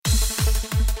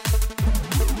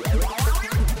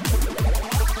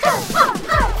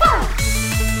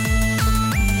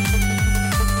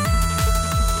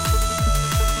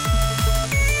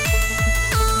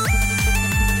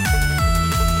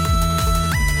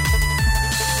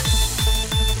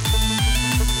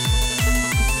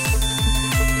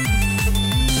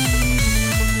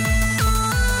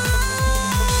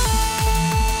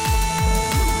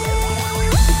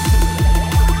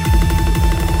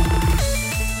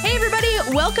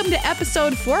Welcome to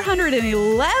episode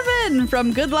 411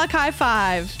 from Good Luck High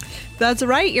Five. That's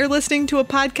right. You're listening to a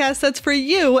podcast that's for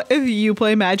you if you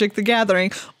play Magic the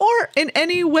Gathering or in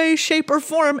any way, shape, or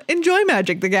form enjoy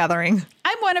Magic the Gathering.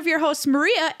 I'm one of your hosts,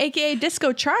 Maria, aka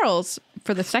Disco Charles,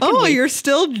 for the second week. You're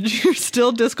still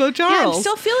Disco Charles. Yeah, I'm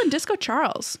still feeling Disco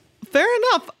Charles. Fair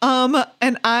enough.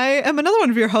 And I am another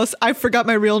one of your hosts. I forgot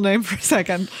my real name for a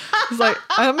second. It's like,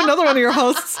 I'm another one of your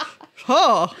hosts.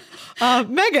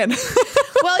 Megan.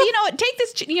 Well, take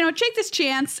this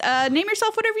chance. Name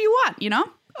yourself whatever you want,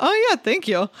 Oh, yeah. Thank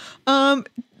you. Do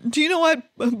you know what?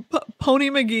 Pony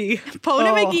McGee.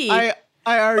 McGee.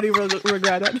 I already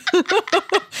regret it.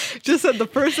 Just said the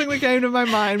first thing that came to my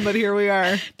mind, but here we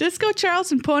are. Disco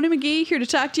Charles and Pony McGee here to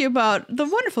talk to you about the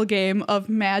wonderful game of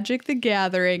Magic the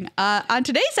Gathering. On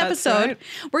today's episode,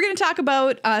 we're going to talk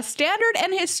about Standard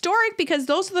and Historic because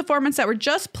those are the formats that were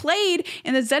just played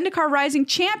in the Zendikar Rising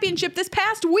Championship this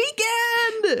past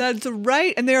weekend. That's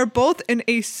right. And they are both in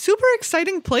a super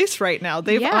exciting place right now.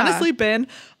 They've honestly been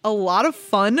a lot of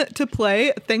fun to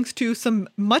play thanks to some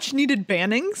much needed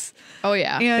bannings. Oh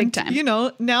yeah, and, big time.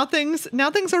 Now things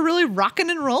are really rocking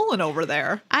and rolling over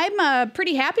there. I'm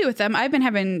pretty happy with them. I've been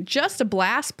having just a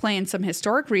blast playing some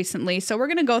Historic recently. So we're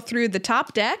going to go through the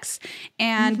top decks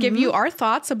and give you our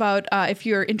thoughts about if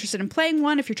you're interested in playing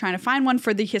one, if you're trying to find one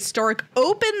for the Historic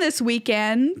Open this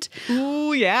weekend.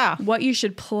 Ooh, yeah. What you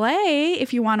should play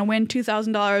if you want to win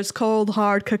 $2,000 cold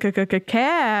hard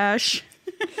cash.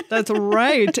 That's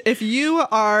right. If you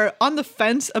are on the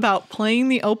fence about playing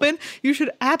the Open, you should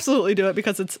absolutely do it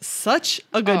because it's such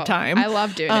a good time. I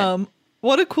love doing it.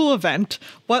 What a cool event.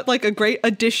 What a great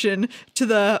addition to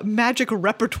the Magic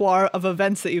repertoire of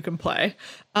events that you can play.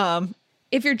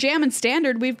 If you're jamming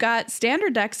Standard, we've got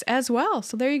Standard decks as well.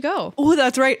 So there you go. Oh,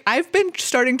 that's right. I've been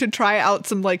starting to try out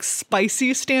some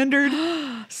spicy Standard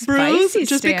brews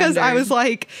just because I was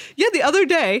the other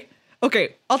day.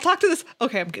 Okay, I'll talk to this.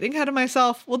 Okay, I'm getting ahead of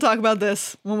myself. We'll talk about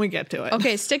this when we get to it.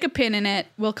 Okay, stick a pin in it.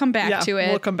 We'll come back to it.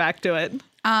 We'll come back to it.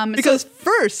 Because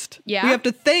first, we have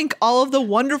to thank all of the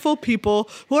wonderful people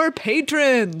who are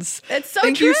patrons. It's so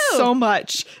Thank true. you so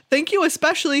much. Thank you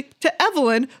especially to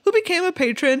Evelyn, who became a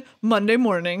patron Monday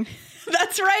morning.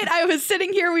 That's right. I was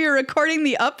sitting here. We were recording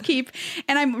the upkeep,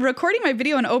 and I'm recording my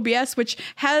video in OBS, which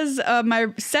has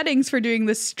my settings for doing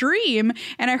the stream.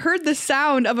 And I heard the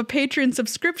sound of a Patreon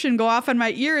subscription go off on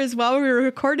my ears while we were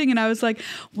recording, and I was like,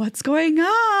 "What's going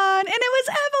on?" And it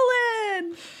was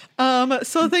Evelyn.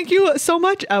 So thank you so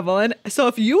much, Evelyn. So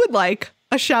if you would like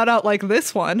a shout out like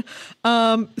this one,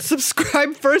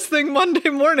 subscribe first thing Monday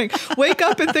morning. Wake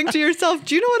up and think to yourself,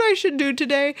 do you know what I should do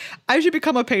today? I should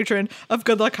become a patron of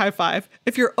Good Luck High Five.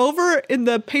 If you're over in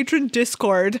the patron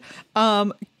Discord,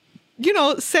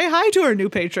 say hi to our new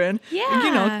patron.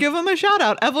 Yeah. Give them a shout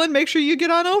out. Evelyn, make sure you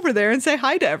get on over there and say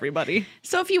hi to everybody.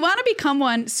 So if you want to become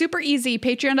one, super easy,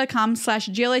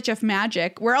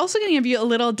 patreon.com/GLHFmagic. We're also going to give you a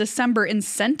little December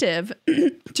incentive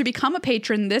to become a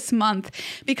patron this month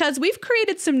because we've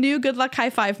created some new Good Luck High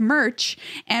Five merch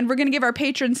and we're going to give our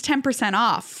patrons 10%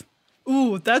 off.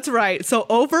 Ooh, that's right. So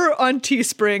over on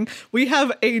Teespring, we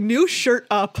have a new shirt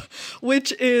up,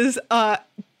 which is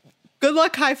Good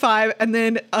Luck High Five, and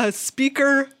then a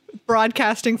speaker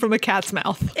broadcasting from a cat's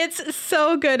mouth. It's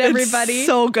so good, everybody. It's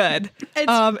so good.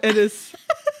 It is.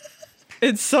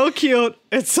 It's so cute.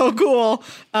 It's so cool.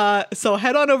 So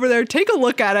head on over there, take a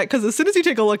look at it, because as soon as you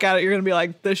take a look at it, you're going to be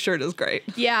like, this shirt is great.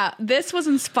 Yeah, this was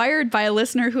inspired by a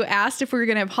listener who asked if we were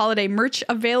going to have holiday merch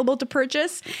available to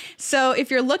purchase. So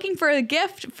if you're looking for a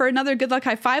gift for another Good Luck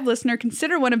High Five listener,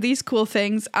 consider one of these cool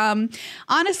things.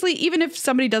 Honestly, even if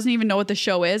somebody doesn't even know what the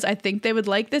show is, I think they would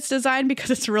like this design because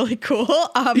it's really cool.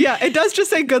 Yeah, it does just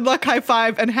say Good Luck High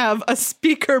Five and have a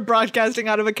speaker broadcasting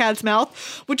out of a cat's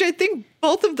mouth, which I think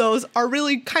both of those are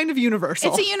really kind of universal.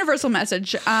 It's a universal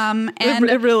message. And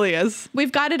it really is.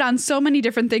 We've got it on so many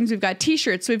different things. We've got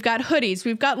t-shirts, we've got hoodies,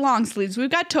 we've got long sleeves,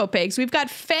 we've got tote bags, we've got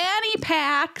fanny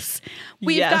packs,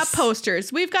 we've got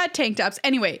posters, we've got tank tops.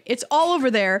 Anyway, it's all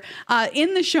over there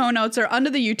in the show notes or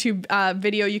under the YouTube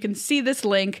video. You can see this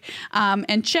link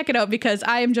and check it out because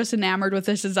I am just enamored with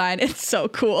this design. It's so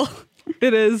cool.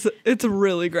 It is. It's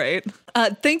really great.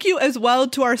 Thank you as well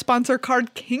to our sponsor,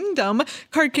 Card Kingdom,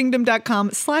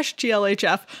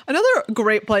 cardkingdom.com/GLHF. Another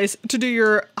great place to do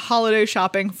your holiday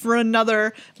shopping for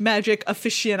another Magic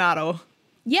aficionado.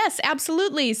 Yes,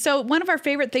 absolutely. So one of our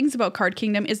favorite things about Card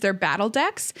Kingdom is their battle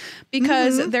decks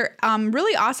because they're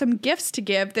really awesome gifts to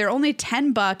give. They're only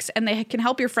 $10 and they can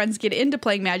help your friends get into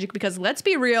playing Magic because let's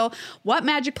be real, what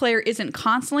Magic player isn't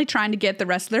constantly trying to get the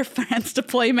rest of their friends to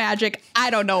play Magic?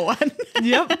 I don't know one.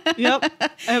 Yep.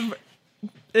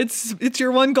 It's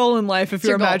your one goal in life if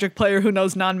you're a goal. Magic player who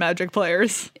knows non-Magic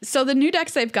players. So the new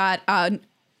decks they've got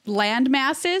Land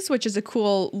Masses, which is a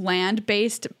cool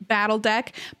land-based battle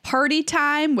deck. Party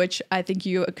Time, which I think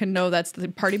you can know that's the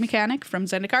party mechanic from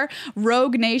Zendikar.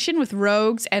 Rogue Nation with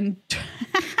rogues and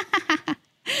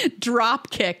Drop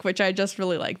Kick, which I just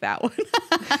really like that one.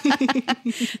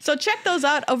 So check those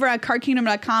out over at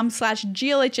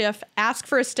cardkingdom.com/GLHF. Ask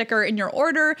for a sticker in your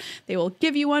order. They will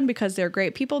give you one because they're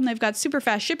great people and they've got super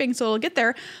fast shipping, so it'll get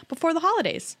there before the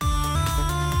holidays.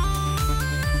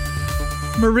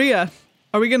 Maria,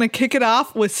 are we going to kick it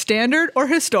off with standard or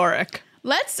historic?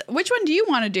 Which one do you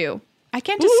want to do? I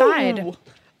can't decide. Ooh.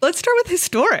 Let's start with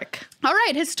historic. All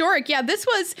right, historic. Yeah, this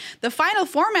was the final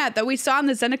format that we saw in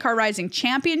the Zendikar Rising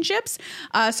Championships.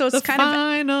 So it's The kind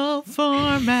final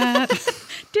format.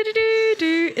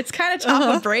 It's kind of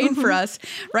top of brain for us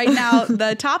right now.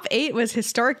 The top 8 was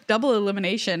historic double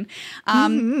elimination.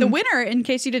 The winner, in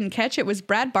case you didn't catch it, was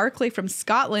Brad Barkley from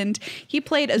Scotland. He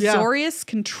played Azorius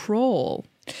Control.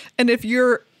 And if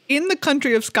you're in the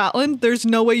country of Scotland, there's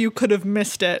no way you could have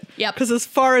missed it. Yep. Because as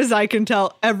far as I can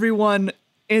tell, everyone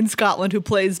in Scotland who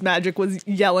plays Magic was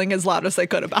yelling as loud as they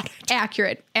could about it.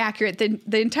 Accurate.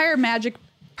 The entire Magic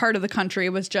part of the country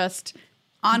was just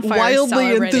on fire, wildly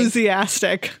celebrating.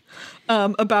 enthusiastic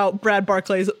about Brad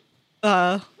Barkley's,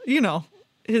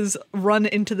 his run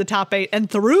into the top 8 and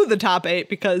through the top 8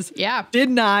 because did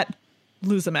not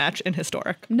lose a match in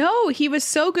historic. No, he was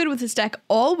so good with his deck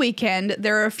all weekend.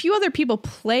 There are a few other people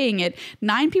playing it.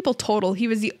 9 people total. He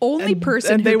was the only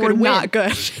person and who they could were win. not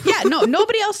good. Yeah, no,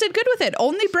 nobody else did good with it.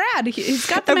 Only Brad. He's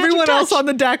got the Everyone magic touch. else on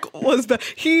the deck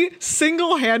he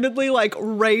single-handedly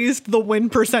raised the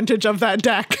win percentage of that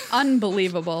deck.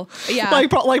 Unbelievable. Yeah.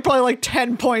 Probably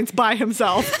 10 points by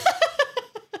himself.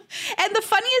 And the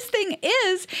funniest thing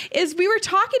is we were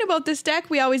talking about this deck.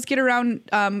 We always get around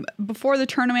before the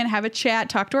tournament, have a chat,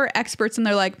 talk to our experts, and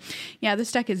they're like, yeah,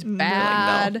 this deck is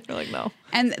bad. You're like, no.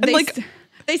 And they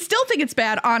still think it's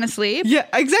bad, honestly. Yeah,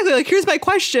 exactly. Here's my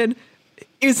question.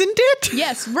 Isn't it?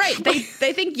 Yes, right.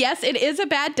 They think, yes, it is a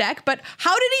bad deck, but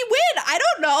how did he win?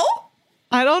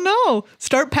 I don't know.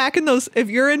 Start packing those. If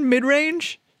you're in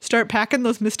mid-range, start packing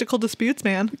those mystical disputes,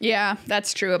 man. Yeah,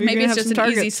 that's true. Maybe it's just an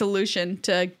easy solution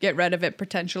to get rid of it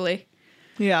potentially.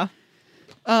 Yeah.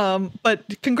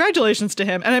 But congratulations to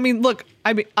him. And I mean, look,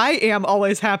 I am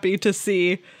always happy to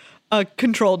see a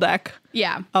control deck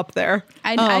up there.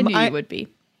 I knew you would be.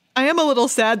 I am a little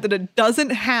sad that it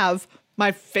doesn't have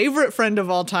my favorite friend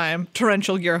of all time,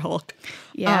 Torrential Gearhulk.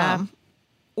 Yeah.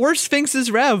 Or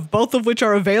Sphinx's Rev, both of which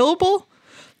are available.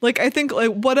 I think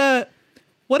what a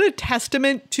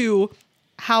testament to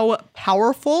how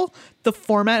powerful the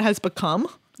format has become.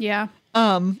 Yeah.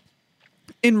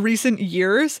 In recent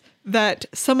years, that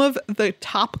some of the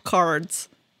top cards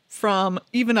from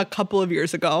even a couple of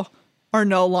years ago are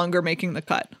no longer making the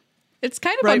cut. It's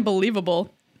kind of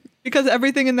unbelievable. Because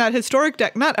everything in that historic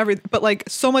deck, not everything, but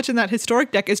so much in that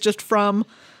historic deck is just from,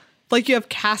 you have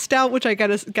Cast Out, which I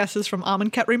guess is from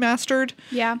Amonkhet Remastered.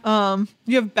 Yeah.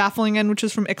 You have Baffling End, which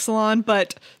is from Ixalan,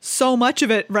 but so much of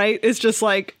it, right, is just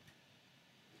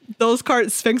those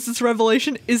cards, Sphinx's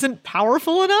Revelation isn't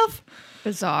powerful enough.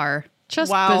 Bizarre.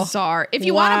 Just bizarre. If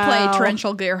you want to play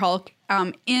Torrential Gearhulk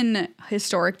in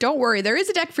historic, don't worry. There is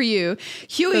a deck for you.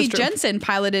 Huey Jensen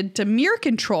piloted Dimir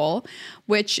Control,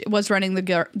 which was running the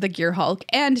Gearhulk,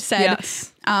 and said,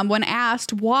 when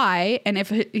asked why, and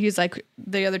if he's like,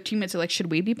 the other teammates are like, should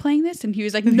we be playing this? And he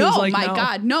was like, no,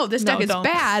 God, no, this deck is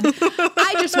bad.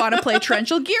 I just want to play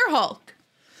Torrential Gearhulk.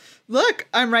 Look,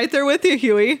 I'm right there with you,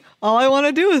 Huey. All I want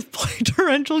to do is play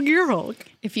Torrential Gearhulk.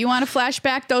 If you want to flash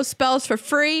back those spells for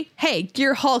free, hey,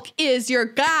 Gearhulk is your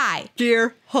guy.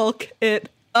 Gearhulk it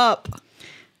up.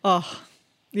 Oh,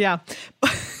 yeah.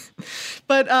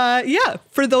 But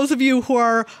for those of you who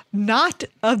are not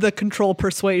of the control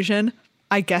persuasion,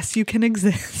 I guess you can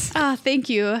exist. Thank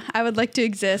you. I would like to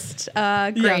exist.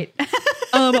 Great. Yeah.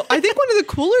 I think one of the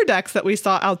cooler decks that we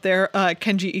saw out there,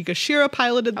 Kenji Igashira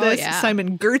piloted this.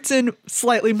 Simon Gertzen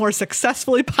slightly more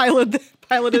successfully piloted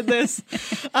this.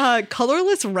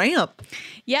 Colorless Ramp.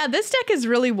 Yeah, this deck is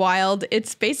really wild.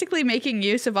 It's basically making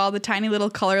use of all the tiny little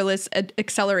colorless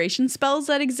acceleration spells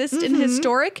that exist in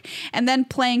Historic, and then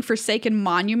playing Forsaken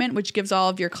Monument, which gives all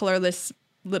of your colorless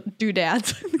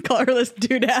doodads. Colorless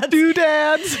doodads.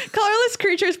 Doodads. Colorless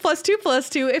creatures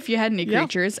 +2/+2 if you had any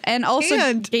creatures. And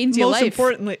also gains you life. Most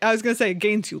importantly, I was going to say it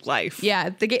gains you life. Yeah,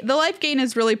 the life gain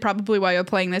is really probably why you're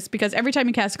playing this, because every time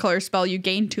you cast a color spell, you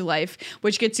gain 2 life,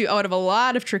 which gets you out of a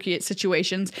lot of tricky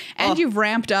situations. And you've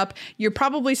ramped up. You're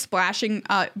probably splashing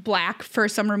black for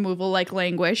some removal like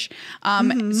Languish.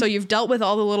 So you've dealt with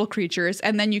all the little creatures,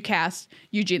 and then you cast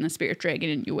Eugene the Spirit Dragon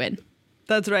and you win.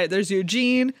 That's right. There's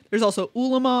Eugene. There's also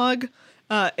Ulamog.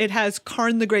 It has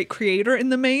Karn the Great Creator in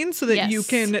the main, so that you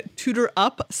can tutor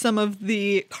up some of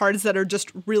the cards that are just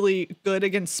really good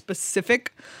against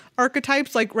specific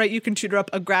archetypes. Like, right, you can tutor up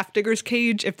a Grafdigger's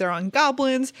Cage if they're on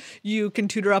goblins. You can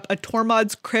tutor up a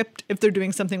Tormod's Crypt if they're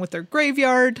doing something with their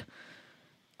graveyard.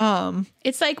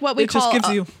 It's like what we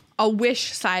call a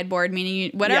wish sideboard,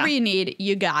 meaning whatever you need,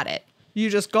 you got it. You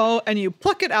just go and you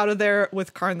pluck it out of there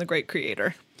with Karn the Great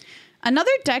Creator.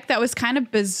 Another deck that was kind of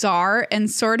bizarre and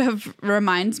sort of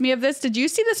reminds me of this. Did you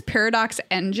see this Paradox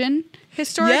Engine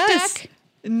historic deck?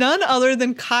 None other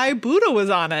than Kai Buddha was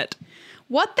on it.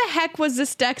 What the heck was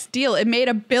this deck's deal? It made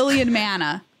 1 billion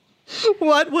mana.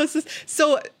 What was this?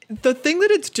 So the thing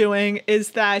that it's doing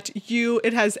is that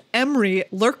it has Emry,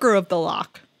 Lurker of the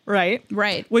Loch, right?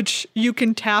 Right. Which you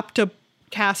can tap to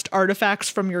cast artifacts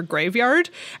from your graveyard,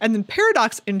 and then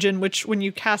Paradox Engine, which when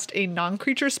you cast a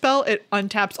non-creature spell, it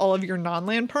untaps all of your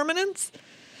non-land permanents.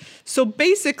 So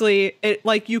basically, it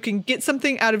like you can get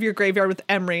something out of your graveyard with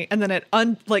Emry, and then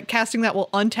casting that will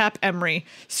untap Emry.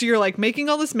 So you're like making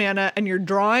all this mana, and you're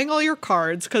drawing all your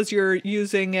cards because you're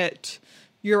using it.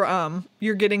 You're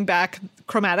getting back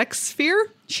Chromatic Sphere.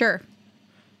 Sure.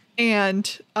 And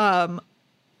so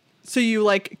you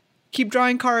like keep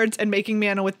drawing cards and making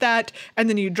mana with that, and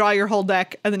then you draw your whole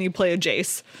deck, and then you play a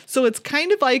Jace. So it's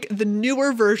kind of like the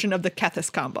newer version of the Kethis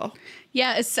combo.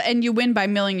 Yeah, and you win by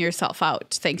milling yourself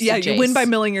out, thanks to Jace. Yeah, you win by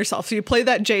milling yourself. So you play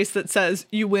that Jace that says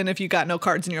you win if you got no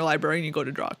cards in your library and you go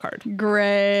to draw a card.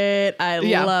 Great. I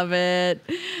love it.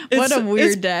 What a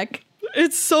weird deck.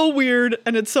 It's so weird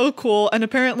and it's so cool. And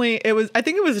apparently I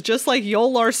think it was just like Yoel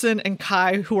Larson and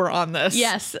Kai who were on this.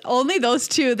 Yes, only those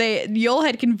two. Yoel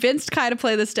had convinced Kai to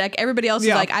play this deck. Everybody else is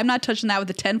like, I'm not touching that with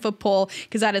a 10-foot pole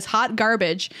because that is hot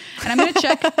garbage. And I'm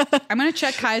gonna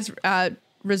check Kai's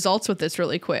results with this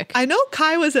really quick. I know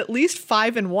Kai was at least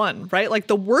 5-1, right? Like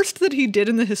the worst that he did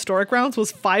in the historic rounds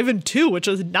was 5-2, which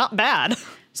is not bad.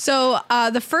 So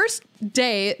the first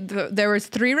day there was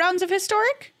 3 rounds of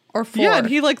historic. Or 4. Yeah, and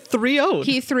he 3-0'd.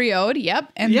 He 3-0'd, yep.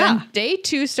 And then day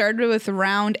 2 started with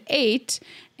round 8,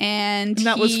 and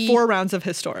that was 4 rounds of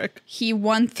historic. He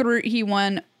won 2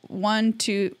 and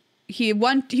 2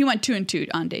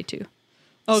 on day 2.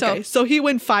 Okay, so he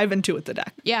went 5-2 with the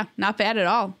deck. Yeah, not bad at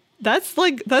all. That's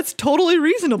totally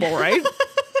reasonable, right?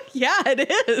 Yeah, it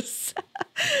is.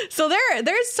 So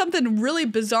there's something really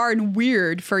bizarre and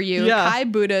weird for you. Yeah. Kai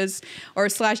Buddha's or /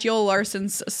 Yoel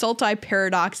Larson's Sultai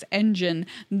Paradox Engine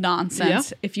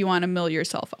nonsense if you want to mill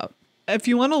yourself out. If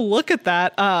you want to look at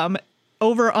that,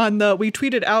 over on we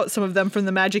tweeted out some of them from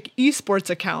the Magic Esports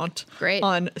account. Great.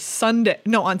 On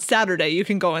Saturday, you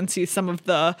can go and see some of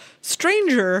the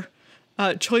stranger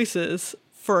choices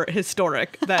for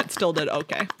historic that still did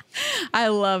okay. I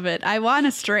love it. I want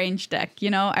a strange deck,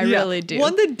 I really do.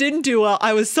 One that didn't do well,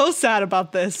 I was so sad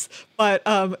about this, but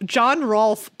John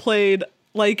Rolfe played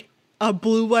like a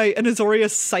blue-white and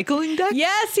Azorius cycling deck.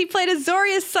 Yes, he played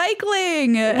Azorius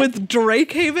cycling. With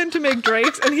Drakehaven to make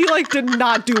drakes, and he did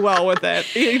not do well with it.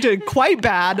 He did quite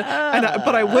bad,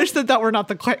 but I wish that were not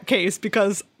the case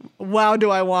because wow, do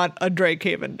I want a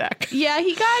Drakehaven deck. Yeah,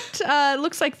 he got,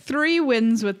 looks like 3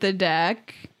 wins with the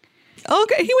deck.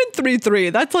 Okay, he went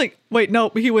 3-3. That's he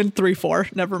went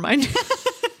 3-4. Never mind.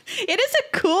 It is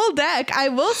a cool deck. I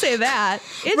will say that.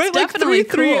 It's right, definitely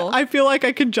 3-3, cool. I feel like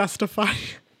I can justify.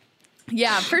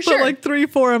 Yeah, for sure. But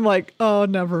 3-4, I'm like, oh,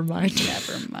 never mind.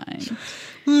 Never mind.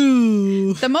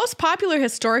 The most popular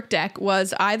historic deck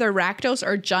was either Rakdos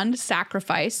or Jund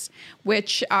Sacrifice,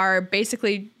 which are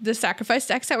basically the sacrifice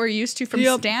decks that we're used to from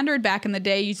Standard back in the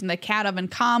day, using the Cat Oven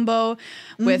combo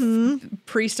with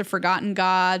Priest of Forgotten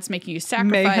Gods, making you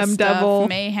sacrifice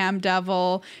Mayhem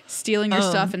Devil, stealing your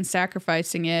stuff and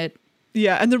sacrificing it.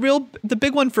 Yeah, and the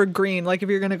big one for green, if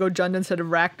you're going to go Jund instead of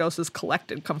Rakdos, is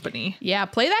Collected Company. Yeah,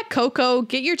 play that Coco,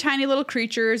 get your tiny little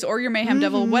creatures or your Mayhem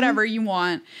Devil, whatever you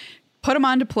want. Put them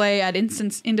into play at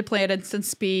instant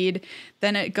speed.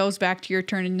 Then it goes back to your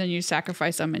turn, and then you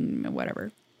sacrifice them and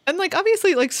whatever. And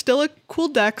obviously, still a cool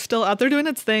deck, still out there doing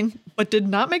its thing, but did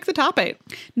not make the top 8.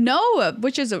 No,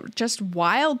 which is just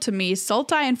wild to me.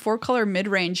 Sultai and 4-color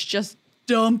mid-range just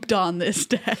dumped on this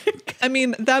deck. I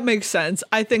mean, that makes sense.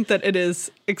 I think that it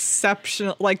is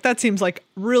exceptional. Like, that seems like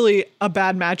really a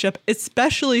bad matchup,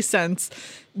 especially since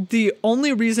the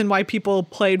only reason why people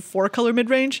played 4-color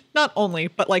midrange, not only,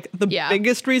 but like the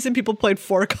biggest reason people played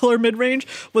 4-color midrange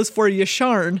was for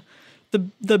Yasharn,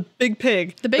 the big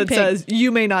pig that says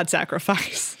you may not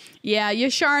sacrifice. Yeah,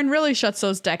 Yasharn really shuts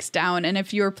those decks down. And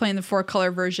if you were playing the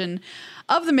 4-color version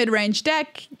of the mid-range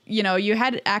deck, you know, you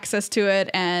had access to it,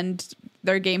 and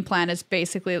their game plan is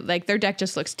basically like their deck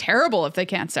just looks terrible if they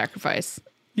can't sacrifice.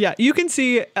 Yeah, you can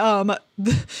see the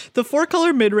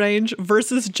 4-color mid-range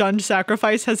versus Jund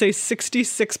Sacrifice has a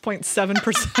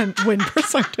 66.7% win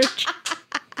percentage.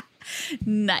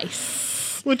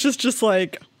 Nice. Which is just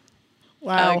like,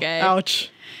 wow, ouch.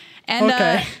 And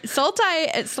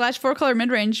Sultai / 4-color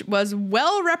midrange was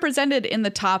well represented in the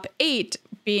top 8,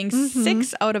 being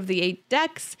 6 out of the 8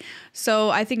 decks. So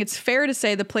I think it's fair to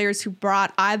say the players who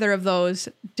brought either of those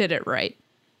did it right.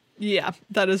 Yeah,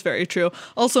 that is very true.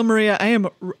 Also, Maria,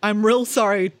 I'm real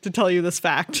sorry to tell you this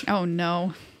fact. Oh,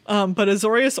 no. But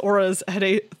Azorius Auras had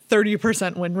a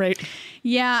 30% win rate.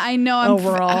 Yeah, I know.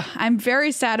 Overall. I'm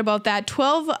very sad about that.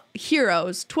 12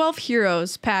 heroes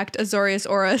packed Azorius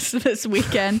Auras this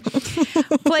weekend.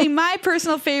 Playing my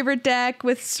personal favorite deck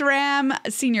with SRAM,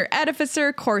 Senior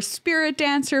Edificer, Core Spirit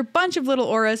Dancer, bunch of little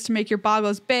auras to make your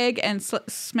boggles big and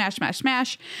smash, smash,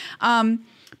 smash.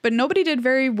 But nobody did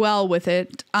very well with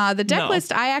it. The deck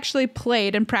list I actually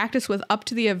played and practiced with up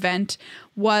to the event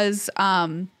was,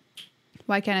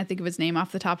 why can't I think of his name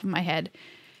off the top of my head?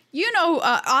 You know,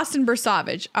 Austin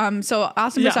Bursavage. So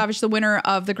Austin Bursavage, the winner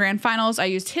of the grand finals, I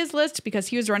used his list because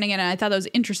he was running it and I thought that was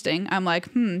interesting. I'm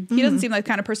like, he doesn't seem like the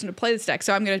kind of person to play this deck,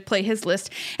 so I'm going to play his list.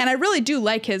 And I really do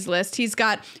like his list. He's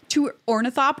got 2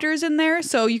 Ornithopters in there,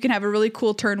 so you can have a really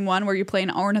cool turn 1 where you play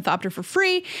an Ornithopter for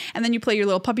free, and then you play your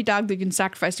little puppy dog that you can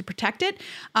sacrifice to protect it.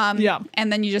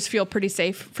 And then you just feel pretty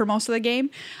safe for most of the game.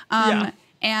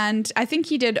 And I think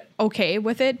he did okay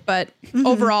with it, but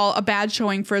overall a bad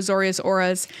showing for Azorius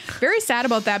Auras. Very sad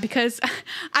about that because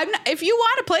if you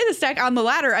want to play this deck on the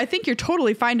ladder, I think you're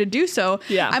totally fine to do so.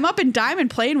 Yeah. I'm up in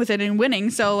Diamond playing with it and winning,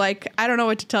 so like I don't know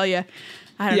what to tell you.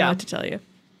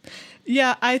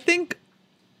 Yeah, I think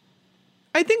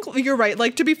you're right.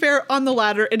 Like, to be fair, on the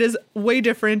ladder it is way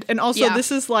different, and also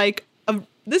this is like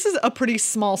this is a pretty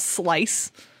small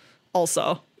slice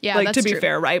also. Yeah, like, that's to be true.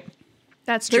 fair, right?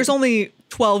 That's true. There's only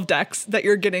 12 decks that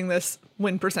you're getting this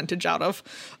win percentage out of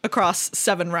across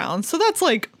 7 rounds. So that's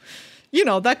like, you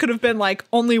know, that could have been like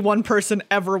only one person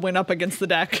ever win up against the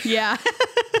deck. Yeah.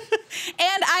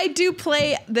 And I do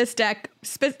play this deck,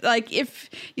 like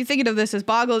if you think of this as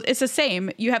boggles, it's the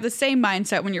same. You have the same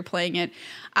mindset when you're playing it.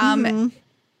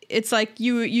 It's like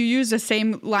you use the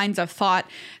same lines of thought.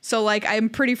 So like I'm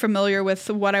pretty familiar with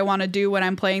what I want to do when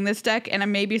I'm playing this deck. And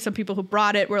maybe some people who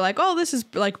brought it were like, oh, this is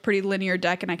like a pretty linear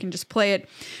deck and I can just play it,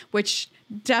 which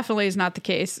definitely is not the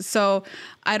case. So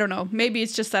I don't know. Maybe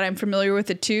it's just that I'm familiar with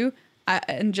it too.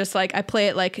 And just like I play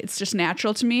it like it's just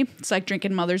natural to me. It's like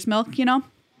drinking mother's milk, you know?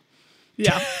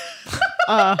 Yeah.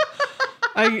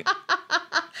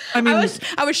 I mean,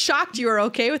 I was shocked you were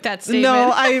okay with that statement.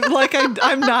 No,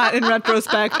 I'm not in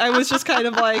retrospect. I was just kind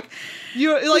of like,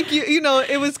 you know,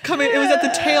 it was at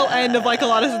the tail end of like a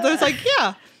lot of stuff. I was like,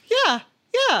 yeah.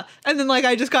 And then like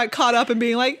I just got caught up in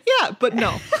being like, yeah, but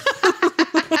no.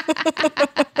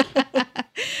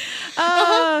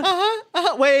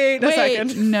 Wait a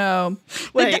second. No.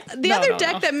 The other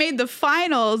deck that made the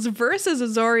finals versus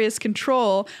Azorius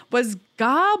Control was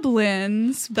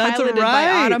Goblins, piloted by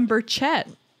Autumn Burchett.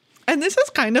 And this is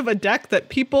kind of a deck that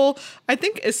people, I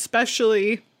think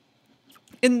especially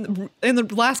in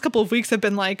the last couple of weeks, have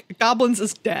been like, Goblins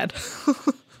is dead.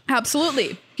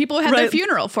 Absolutely. People had their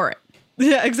funeral for it.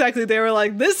 Yeah, exactly. They were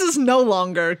like, this is no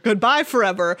longer, goodbye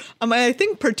forever. I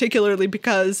think particularly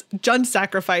because Jund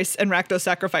Sacrifice and Rakdos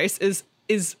Sacrifice is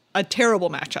a terrible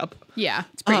matchup. Yeah,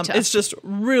 it's pretty tough. It's just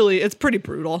really, it's pretty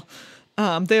brutal.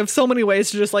 They have so many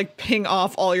ways to just like ping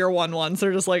off all your 1/1s.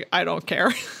 They're just like, I don't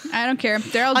care. I don't care.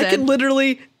 They're all dead. I can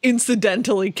literally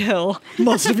incidentally kill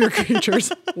most of your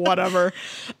creatures. Whatever.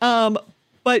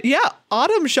 But yeah,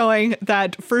 Autumn showing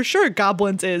that for sure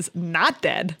Goblins is not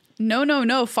dead.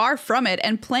 No, far from it.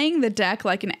 And playing the deck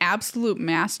like an absolute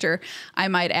master, I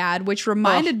might add, which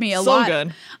reminded me a lot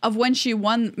of when she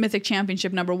won Mythic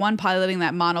Championship #1, piloting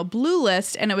that mono blue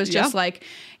list. And it was just like,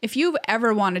 if you've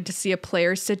ever wanted to see a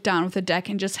player sit down with a deck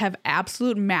and just have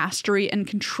absolute mastery and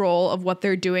control of what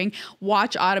they're doing,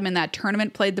 watch Autumn in that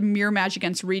tournament, played the mirror match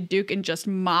against Reed Duke and just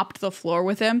mopped the floor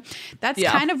with him. That's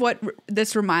kind of what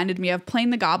this reminded me of, playing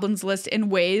the Goblins list in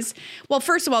ways. Well,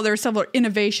 first of all, there were several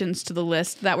innovations to the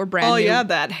list that were brand new. Oh yeah,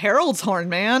 that Herald's Horn,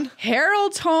 man.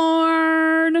 Herald's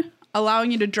Horn,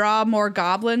 allowing you to draw more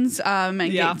goblins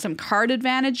and get some card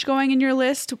advantage going in your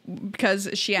list because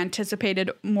she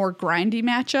anticipated more grindy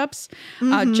matchups.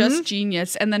 Just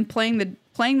genius. And then playing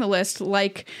the list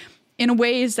like in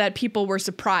ways that people were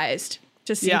surprised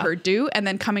to see her do, and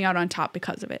then coming out on top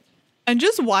because of it. And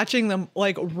just watching them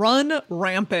like run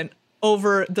rampant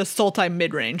over the Sultai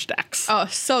mid-range decks. Oh,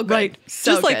 so good. Right.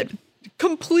 So just good. Like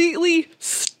completely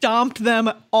stomped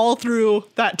them all through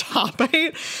that top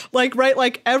 8.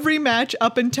 Like every match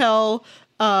up until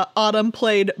Autumn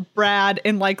played Brad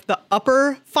in like the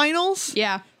upper finals.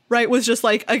 Yeah. Right, was just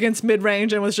like against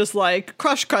mid-range and was just like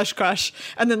crush,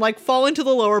 and then like fall into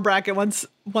the lower bracket once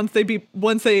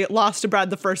they lost to Brad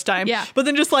the first time. Yeah. But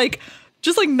then just like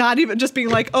not even just being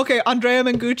like, okay, Andrea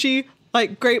Mengucci,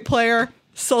 like great player,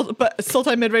 but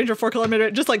Sultai mid-range or 4-color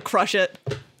mid-range, just like crush it.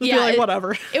 Just be like,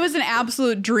 whatever. It was an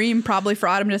absolute dream probably for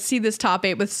Autumn to see this top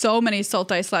 8 with so many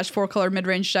Sultai / 4-color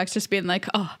mid-range decks, just being like,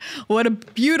 oh, what a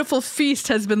beautiful feast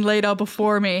has been laid out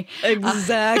before me.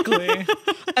 Exactly.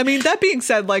 I mean, that being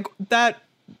said, like that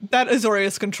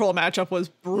Azorius control matchup was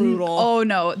brutal. Oh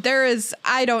no,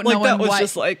 I don't like, know that was what.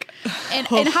 Just like,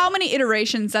 and how many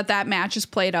iterations that match is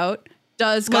played out.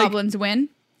 Does Goblins win?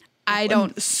 I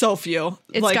don't. So few.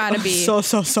 It's like, gotta be so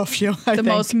few. I think.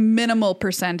 Most minimal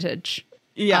percentage.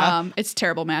 Yeah. It's a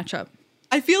terrible matchup.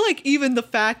 I feel like even the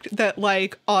fact that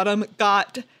like Autumn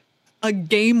got a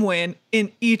game win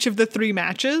in each of the 3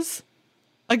 matches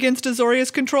against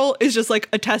Azorius control is just like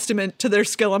a testament to their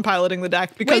skill in piloting the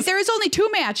deck. Because wait, there is only 2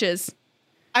 matches.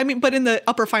 I mean, but in the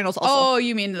upper finals also. Oh,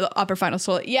 you mean the upper finals?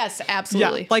 So yes,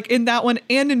 absolutely. Yeah, like in that one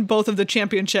and in both of the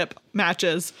championship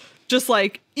matches, just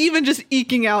like even just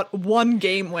eking out 1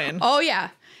 game win. Oh yeah.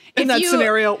 In that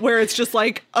scenario where it's just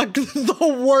like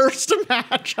the worst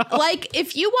matchup. Like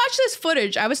if you watch this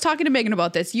footage, I was talking to Megan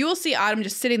about this, you will see Autumn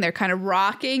just sitting there kind of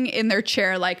rocking in their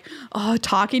chair, like,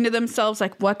 talking to themselves,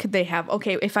 like, what could they have?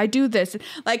 Okay, if I do this,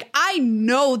 like, I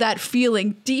know that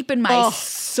feeling deep in my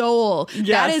soul. Yes.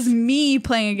 That is me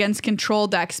playing against control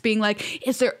decks, being like,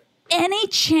 is there any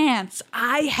chance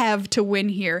I have to win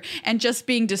here, and just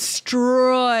being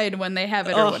destroyed when they have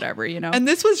it or whatever, you know? And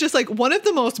this was just like one of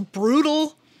the most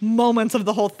brutal moments of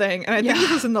the whole thing, and I think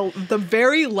it was in the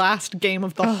very last game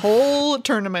of the whole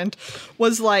tournament,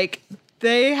 was like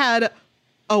they had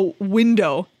a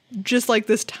window, just like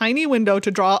this tiny window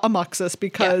to draw a Muxus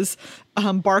because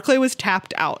Barclay was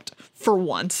tapped out for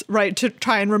once, right, to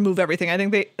try and remove everything. I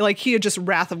think he had just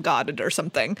Wrath of Godded or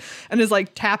something and is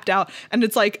like tapped out, and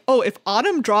it's like, oh, if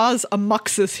Autumn draws a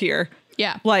Muxus here,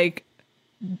 like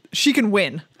she can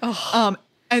win.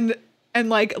 And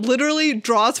like literally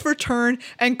draws for turn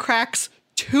and cracks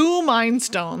 2 Mind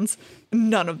Stones,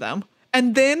 none of them.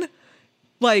 And then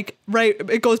like, right,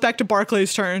 it goes back to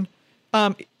Barclay's turn.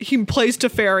 He plays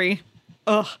Teferi.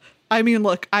 I mean,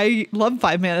 look, I love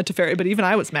 5 mana Teferi, but even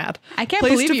I was mad. I can't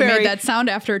believe you made that sound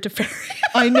after Teferi.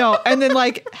 I know. And then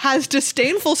like has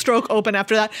Disdainful Stroke open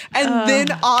after that. And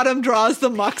then Autumn draws the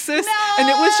Muxus. No! And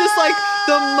it was just like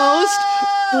the most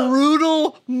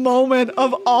brutal moment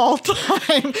of all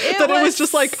time. It was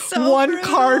just like so 1 brutal.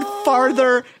 Card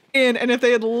farther in, and if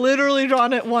they had literally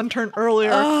drawn it 1 turn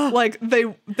earlier, like they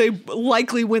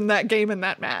likely win that game in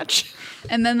that match.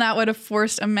 And then that would have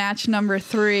forced a match number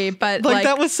 3. But like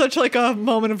that was such like a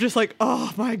moment of just like,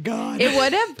 oh my God. It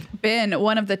would have been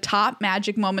one of the top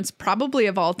Magic moments probably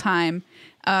of all time.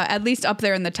 At least up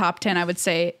there in the top 10, I would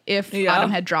say, if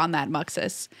Autumn had drawn that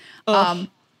Muxus.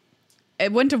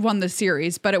 It wouldn't have won the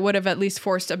series, but it would have at least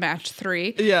forced a match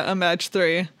 3. Yeah, a match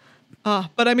 3.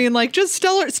 But I mean, like, just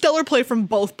stellar play from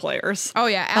both players. Oh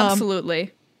yeah,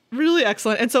 absolutely. Really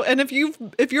excellent. And if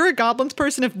you're a Goblins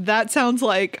person, if that sounds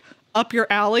like up your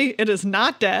alley, it is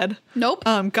not dead. Nope.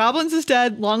 Goblins is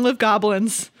dead. Long live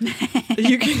Goblins.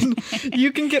 You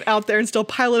can get out there and still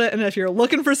pilot it. And if you're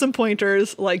looking for some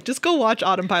pointers, like, just go watch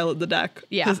Autumn pilot the deck.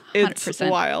 Yeah, 100%. It's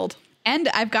wild. And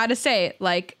I've got to say,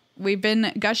 like, we've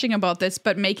been gushing about this,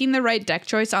 but making the right deck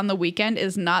choice on the weekend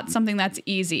is not something that's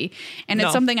easy. And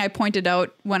it's something I pointed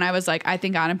out when I was like, I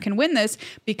think Autumn can win this,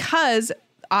 because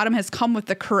Autumn has come with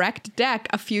the correct deck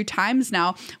a few times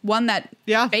now. One that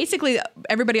basically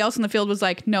everybody else in the field was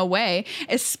like, no way.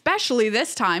 Especially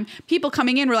this time, people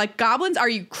coming in were like, Goblins, are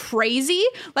you crazy?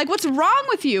 Like, what's wrong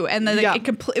with you? And then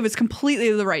it was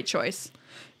completely the right choice.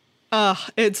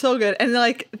 It's so good. And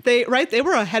like they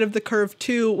were ahead of the curve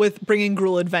too with bringing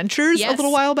Gruul Adventures a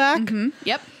little while back. Mm-hmm.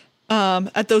 Yep.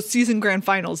 At those season grand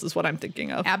finals is what I'm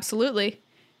thinking of. Absolutely.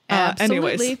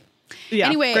 Anyways. Yeah.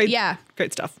 Anyway,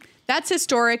 Great stuff. That's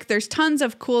historic. There's tons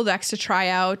of cool decks to try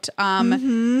out.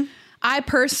 I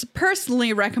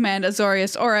personally recommend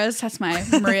Azorius Auras. That's my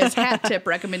Maria's hat tip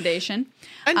recommendation.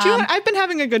 And I've been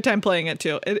having a good time playing it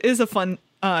too. It is a fun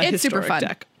it's super fun.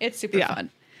 deck. It's super fun.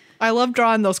 I love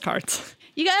drawing those cards.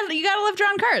 You gotta love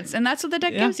drawing cards, and that's what the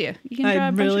deck gives you. You can draw I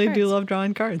a bunch really of cards. do love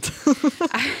drawing cards.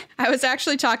 I was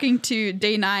actually talking to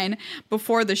Day 9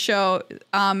 before the show,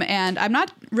 and I'm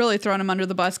not really throwing him under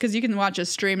the bus because you can watch his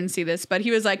stream and see this, but he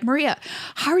was like, Maria,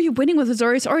 how are you winning with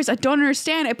Azorius Auras? I don't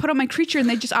understand. I put on my creature and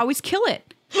they just always kill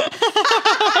it.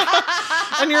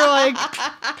 And you're like,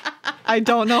 I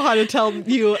don't know how to tell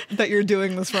you that you're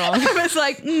doing this wrong. I was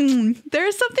like,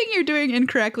 there's something you're doing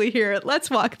incorrectly here. Let's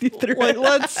walk you through it.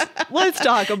 Let's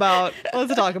talk about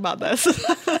this.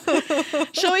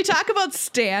 Shall we talk about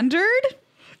Standard?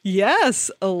 Yes,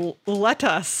 let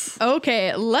us.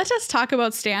 Okay, let us talk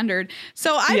about Standard.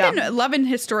 So I've been loving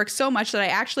Historic so much that I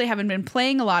actually haven't been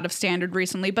playing a lot of Standard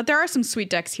recently, but there are some sweet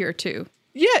decks here too.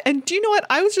 Yeah, and do you know what?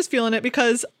 I was just feeling it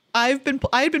because I had been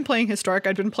playing Historic.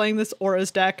 I'd been playing this Auras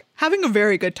deck, having a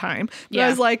very good time. But I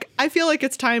was like, I feel like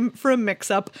it's time for a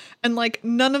mix-up. And like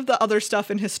none of the other stuff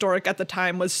in Historic at the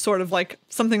time was sort of like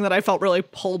something that I felt really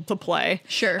pulled to play.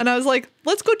 Sure. And I was like,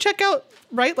 let's go check out,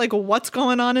 like what's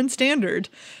going on in Standard.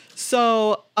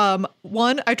 So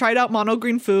I tried out Mono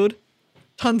Green Food.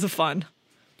 Tons of fun.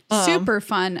 Super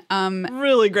fun.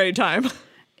 Really great time.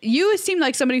 You seem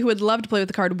like somebody who would love to play with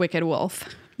the card Wicked Wolf.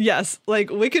 Yes, like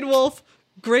Wicked Wolf,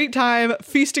 great time,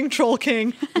 Feasting Troll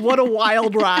King, what a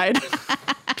wild ride.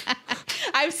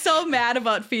 I'm so mad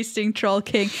about Feasting Troll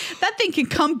King. That thing can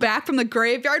come back from the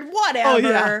graveyard, whatever. Oh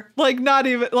yeah, like not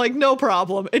even, like no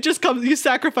problem. It just comes, you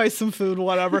sacrifice some food,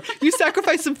 whatever. You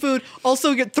sacrifice some food,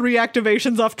 also get 3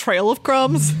 activations off Trail of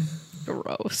Crumbs.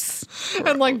 Gross.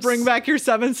 And like bring back your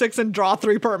 7/6 and draw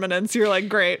 3 permanents. You're like,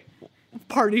 great.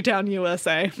 Party Town,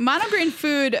 USA. Mono Green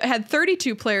Food had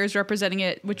 32 players representing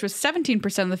it, which was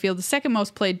 17% of the field, the second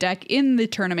most played deck in the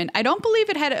tournament. I don't believe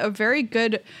it had a very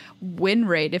good win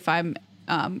rate, if I'm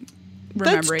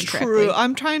remembering correctly. True.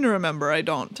 I'm trying to remember. I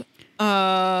don't.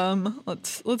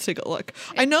 Let's take a look.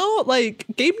 I know like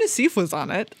Gabe Nassif was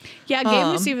on it. Yeah,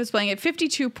 Gabe Nassif was playing at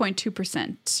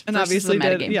 52.2%. And obviously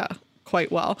did quite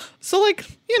well. So like,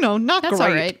 not That's great.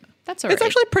 All right. That's all right. It's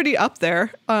actually pretty up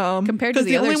there. Compared to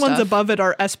the only other ones stuff. above it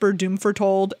are Esper Doom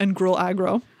Foretold and Gruul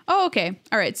Aggro. Oh, okay.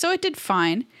 All right. So it did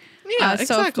fine. Yeah,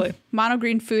 exactly. So Mono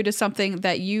Green Food is something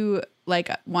that you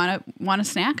like want to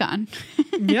snack on.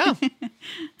 Yeah.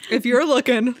 If you're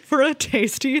looking for a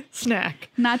tasty snack,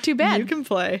 not too bad. You can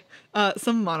play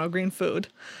some Mono Green Food.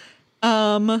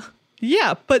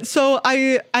 Yeah, but so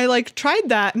I like tried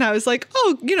that and I was like,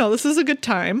 oh, this is a good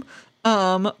time.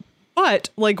 But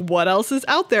like what else is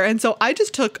out there? And so I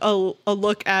just took a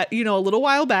look at, a little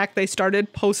while back, they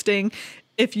started posting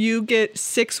if you get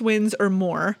 6 wins or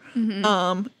more in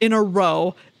a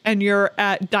row and you're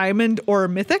at Diamond or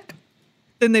Mythic,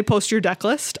 then they post your deck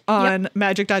list on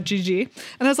magic.gg.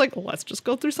 And I was like, well, let's just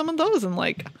go through some of those and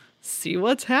like see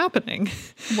what's happening.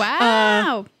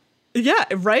 Wow. Yeah,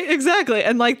 right. Exactly.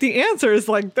 And like the answer is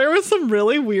like there was some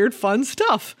really weird, fun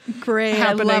stuff. Great.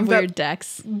 I love weird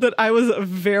decks that I was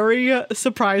very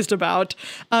surprised about.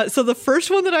 So the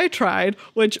first one that I tried,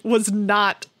 which was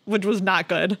not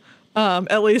good,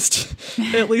 at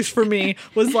least for me,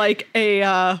 was like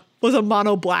a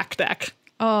mono black deck.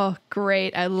 Oh,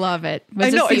 great. I love it.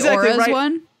 Was this the Auras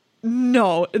one?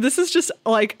 No, this is just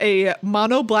like a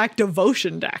mono black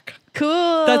devotion deck.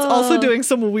 Cool. That's also doing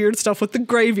some weird stuff with the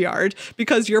graveyard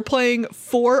because you're playing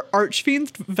 4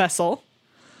 Archfiend's Vessel,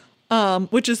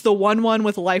 which is the 1/1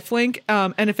 with lifelink.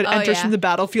 And if it enters from the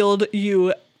battlefield,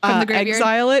 you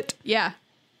exile it. Yeah.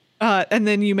 And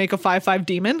then you make a 5/5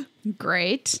 demon.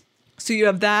 Great. So you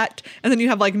have that. And then you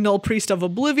have like Null Priest of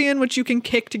Oblivion, which you can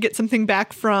kick to get something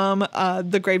back from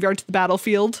the graveyard to the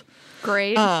battlefield.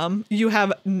 Great. You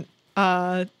have...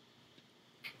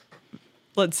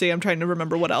 let's see. I'm trying to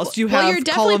remember what else. You're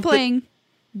definitely playing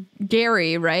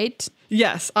Gary, right?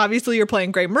 Yes. Obviously, you're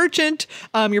playing Grey Merchant.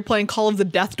 You're playing Call of the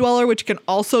Death Dweller, which can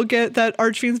also get that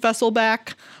Archfiend's Vessel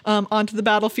back onto the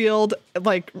battlefield,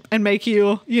 and make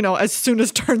you, as soon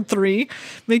as turn 3,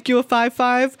 make you a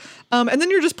 5/5. And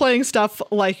then you're just playing stuff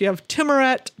like you have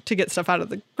Timoret to get stuff out of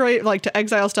the grave, like to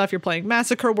exile stuff. You're playing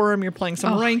Massacre Worm. You're playing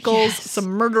some Rankles, some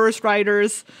Murderous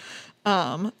Riders.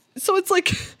 So it's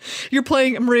like you're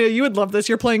playing, Maria, you would love this.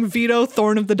 You're playing Vito,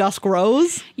 Thorn of the Dusk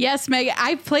Rose. Yes, Meg,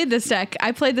 I played this deck.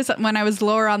 I played this when I was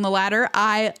lower on the ladder.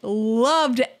 I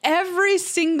loved every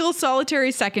single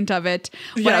solitary second of it.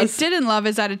 What I didn't love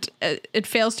is that it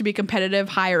fails to be competitive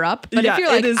higher up. But if you're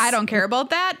like, I don't care about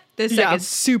that, this deck is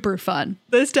super fun.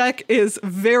 This deck is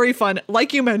very fun.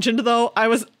 Like you mentioned, though, I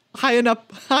was high enough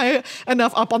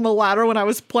up on the ladder when I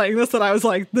was playing this that I was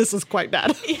like, this is quite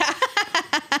bad. Yeah.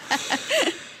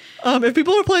 If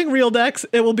people are playing real decks,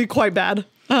 it will be quite bad.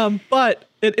 But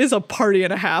it is a party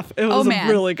and a half. It was a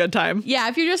really good time. Yeah,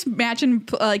 if you're just matching,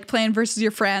 like playing versus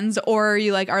your friends, or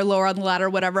you like are lower on the ladder or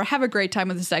whatever, have a great time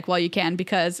with this deck while you can,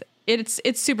 because it's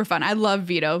super fun. I love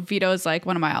Vito. Vito is like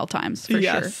one of my all times for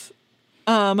sure.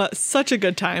 Such a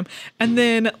good time. And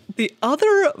then the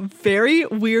other very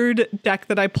weird deck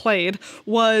that I played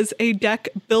was a deck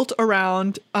built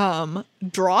around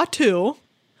Draw 2.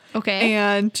 Okay.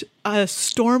 And a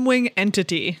Stormwing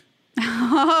Entity.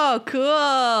 Oh,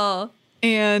 cool.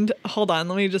 And hold on,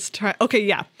 let me just try. Okay,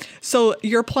 yeah. So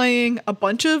you're playing a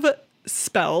bunch of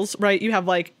spells, right? You have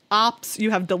like Ops,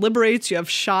 you have Deliberates, you have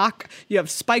Shock, you have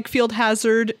Spike Field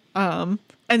Hazard.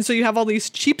 And so you have all these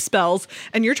cheap spells,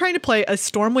 and you're trying to play a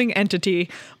Stormwing Entity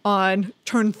on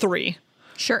turn 3.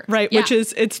 Sure. Right, which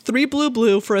is, it's 3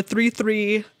 blue for a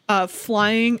 3/3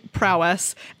 flying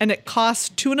prowess, and it costs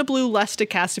 2 and a blue less to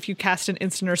cast if you cast an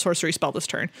instant or sorcery spell this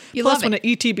turn. Plus, when it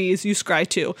ETBs, you scry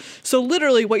 2. So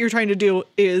literally what you're trying to do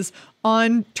is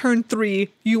on turn 3,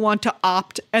 you want to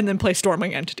opt and then play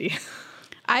Stormwing Entity.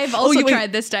 I've also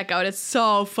tried this deck out. It's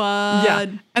so fun. Yeah.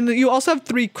 And then you also have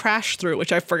 3 Crash Through,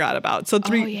 which I forgot about. So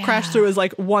 3 Crash Through is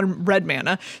like 1 red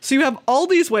mana. So you have all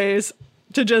these ways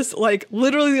to just like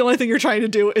literally the only thing you're trying to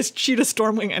do is cheat a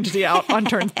Stormwing Entity out on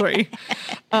turn 3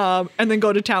 and then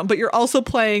go to town. But you're also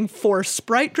playing 4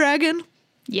 Sprite Dragon.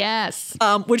 Yes.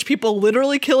 Which people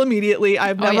literally kill immediately.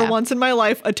 I've never once in my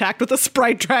life attacked with a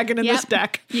Sprite Dragon in this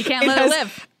deck. You can't let it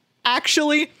live.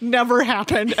 Actually never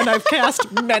happened, and I've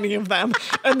cast many of them,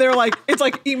 and they're like, it's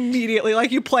like immediately,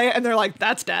 like you play it and they're like,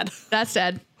 that's dead. That's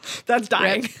dead. That's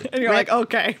dying. Rip. And you're like,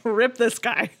 okay, rip this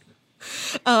guy.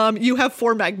 You have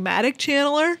 4 Magmatic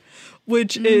Channeler,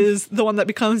 which is the one that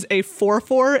becomes a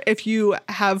 4/4 if you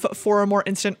have 4 or more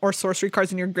instant or sorcery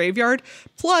cards in your graveyard.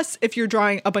 Plus, if you're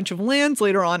drawing a bunch of lands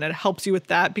later on, it helps you with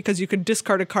that because you can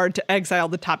discard a card to exile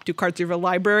the top 2 cards of your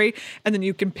library, and then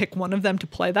you can pick one of them to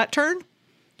play that turn.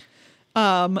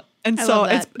 And so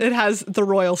it has the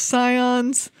Royal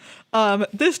Scions.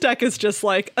 This deck is just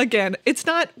like, again, it's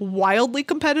not wildly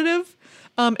competitive.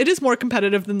 It is more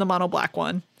competitive than the mono black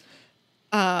one.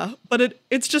 But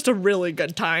it's just a really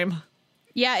good time.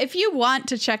 Yeah, if you want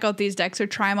to check out these decks or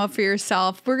try them out for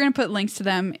yourself, we're going to put links to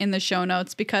them in the show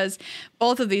notes because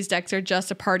both of these decks are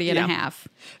just a party and a half.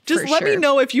 Just let me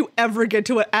know if you ever get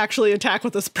to actually attack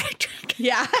with a Sprite Dragon.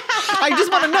 Yeah. I just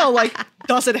want to know, like,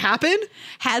 does it happen?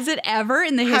 Has it ever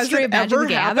in the history of Magic the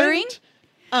Gathering?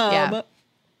 Yeah.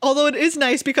 Although it is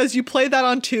nice because you play that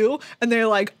on 2 and they're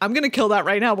like, I'm going to kill that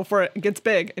right now before it gets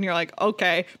big. And you're like,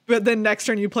 okay. But then next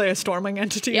turn you play a Stormwing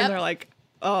Entity and they're like,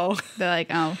 oh. They're like,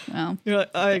 oh, well. You're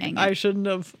like, I shouldn't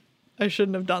have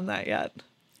done that yet.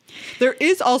 There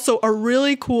is also a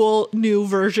really cool new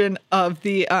version of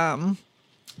the of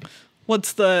a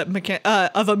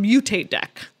mutate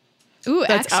deck. Ooh,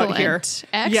 that's excellent. Out here.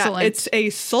 Excellent. Yeah, it's a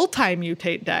Sultai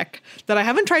mutate deck that I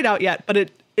haven't tried out yet, but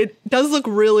it does look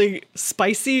really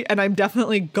spicy, and I'm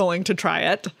definitely going to try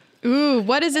it. Ooh,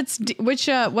 what is its what's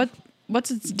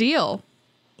its deal?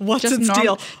 What's its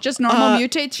deal? Just normal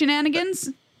mutate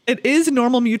shenanigans? It is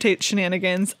normal mutate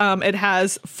shenanigans. It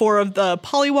has 4 of the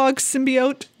Polywog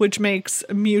symbiote, which makes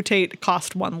mutate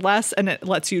cost 1 less, and it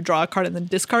lets you draw a card and then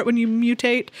discard when you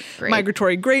mutate. Great.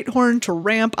 Migratory Greathorn to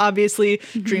ramp, obviously.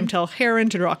 Dreamtail Heron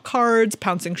to draw cards.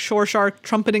 Pouncing Shore Shark.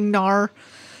 Trumpeting Gnar.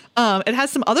 It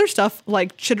has some other stuff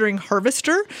like Chittering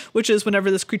Harvester, which is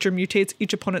whenever this creature mutates,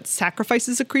 each opponent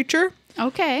sacrifices a creature.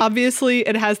 Okay. Obviously,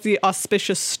 it has the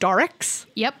Auspicious Starix.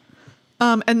 Yep.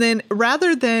 And then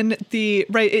rather than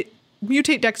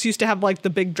mutate decks used to have like the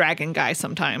big dragon guy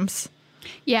sometimes.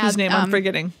 Yeah. Whose name I'm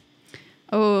forgetting.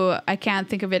 Oh, I can't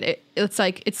think of it. It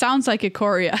sounds like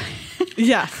Ikoria.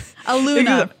 Yeah.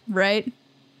 Aluna, right?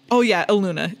 Oh yeah,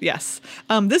 Aluna, yes.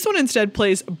 This one instead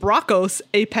plays Brokos,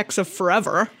 Apex of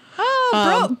Forever.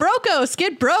 Oh, Brokos,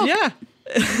 get broke. Yeah.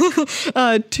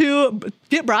 2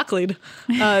 get broccolied.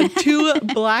 2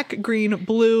 black, green,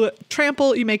 blue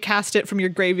trample. You may cast it from your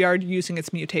graveyard using its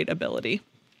mutate ability.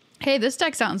 Hey, this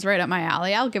deck sounds right up my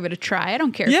alley. I'll give it a try. I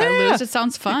don't care if I lose. It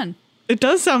sounds fun. It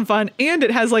does sound fun, and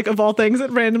it has, like, of all things, it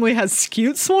randomly has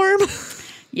Scute Swarm.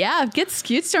 Yeah, get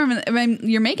Scute Swarm. I mean,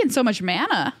 you're making so much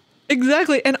mana.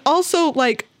 Exactly. And also,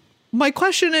 like, my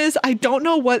question is, I don't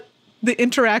know what the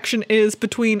interaction is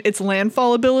between its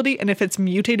landfall ability and if it's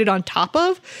mutated on top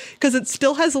of, because it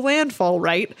still has landfall,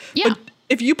 right? Yeah. But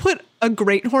if you put a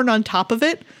Great Horn on top of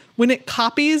it, when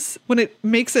it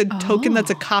makes a token that's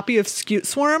a copy of Scute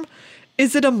Swarm,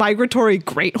 is it a migratory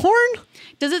Great Horn?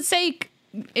 Does it say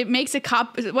it makes a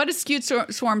copy? What does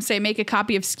Scute Swarm say? Make a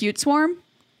copy of Scute Swarm?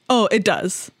 Oh, it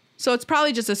does. So it's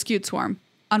probably just a Scute Swarm.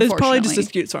 It's probably just a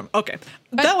Scute Swarm. Okay.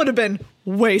 That would have been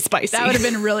way spicy. That would have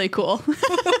been really cool.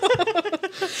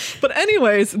 But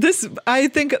anyways, I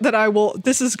think that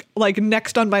this is like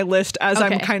next on my list as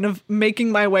I'm kind of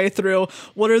making my way through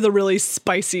what are the really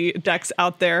spicy decks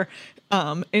out there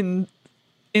in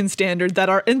Standard that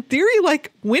are in theory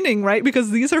like winning, right?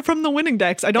 Because these are from the winning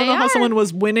decks. I don't know how someone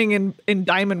was winning in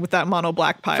Diamond with that mono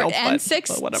black pile. And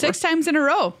six times in a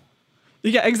row.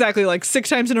 Yeah, exactly. Like 6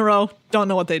 times in a row. Don't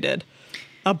know what they did.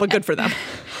 But good for them.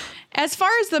 As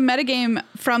far as the metagame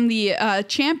from the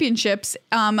championships,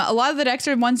 a lot of the decks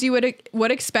are ones you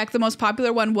would expect. The most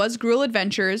popular one was Gruul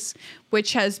Adventures,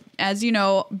 which has, as you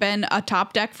know, been a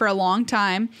top deck for a long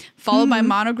time, followed by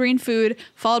Mono Green Food,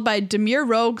 followed by Dimir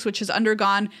Rogues, which has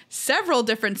undergone several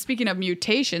different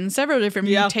mutations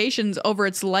over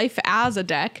its life as a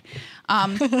deck,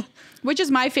 which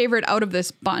is my favorite out of this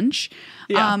bunch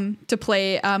to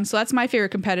play. So that's my favorite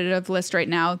competitive list right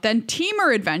now. Then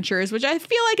Temur Adventures, which I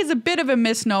feel like is a bit of a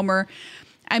misnomer.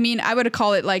 I mean, I would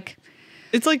call it like...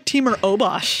 It's like Temur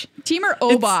Obosh. Temur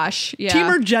Obosh, yeah.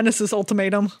 Temur Genesis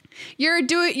Ultimatum. You're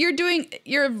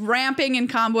ramping and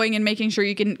comboing and making sure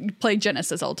you can play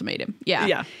Genesis Ultimatum. Yeah.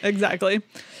 Yeah, exactly.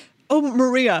 Oh,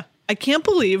 Maria, I can't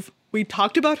believe we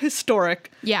talked about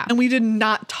Historic. Yeah. And we did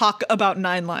not talk about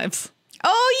 9 Lives.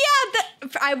 Oh yeah,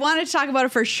 I wanted to talk about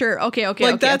it for sure. Okay.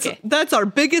 That's our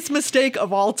biggest mistake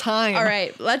of all time. All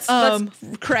right, let's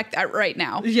correct that right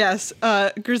now. Yes,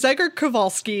 Grzegor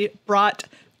Kowalski brought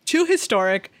to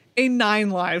Historic a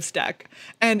 9 Lives deck,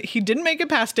 and he didn't make it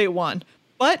past day 1,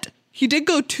 but he did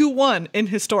go 2-1 in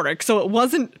Historic, so it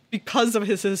wasn't because of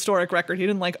his Historic record. He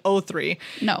didn't like 0-3.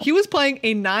 No, he was playing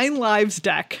a 9 Lives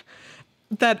deck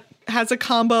that has a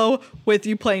combo with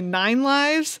you play 9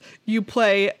 Lives, you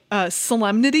play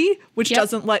Solemnity, which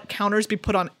doesn't let counters be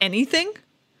put on anything.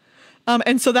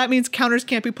 And so that means counters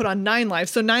can't be put on 9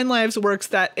 Lives. So 9 Lives works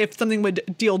that if something would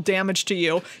deal damage to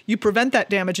you, you prevent that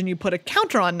damage and you put a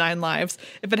counter on 9 Lives.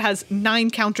 If it has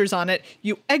 9 counters on it,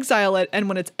 you exile it. And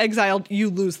when it's exiled, you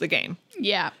lose the game.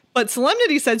 Yeah. But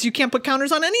Solemnity says you can't put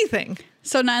counters on anything.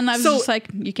 So 9 Lives is just like,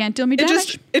 you can't deal me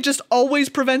damage? It just always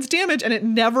prevents damage and it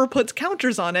never puts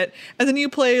counters on it. And then you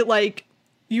play like,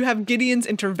 you have Gideon's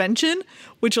Intervention,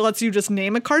 which lets you just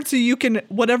name a card. So you can,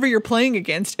 whatever you're playing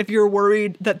against, if you're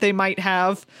worried that they might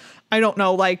have, I don't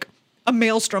know, like a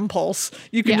Maelstrom Pulse,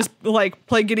 you can just like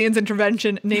play Gideon's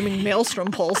Intervention, naming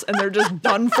Maelstrom Pulse, and they're just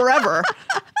done forever.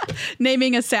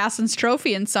 Naming Assassin's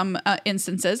Trophy in some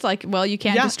instances, like, well, you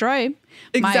can't destroy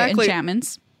my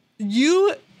enchantments.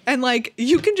 And like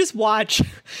you can just watch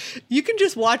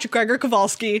Gregor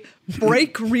Kowalski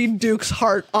break Reed Duke's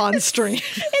heart on stream.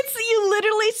 You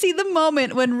literally see the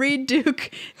moment when Reed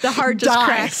Duke, the heart just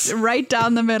cracks right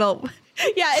down the middle.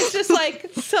 Yeah, it's just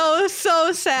like so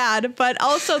sad, but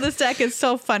also this deck is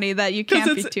so funny that you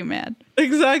can't be too mad.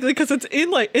 Exactly, because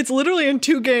it's literally in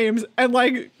 2 games, and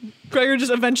like Gregor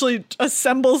just eventually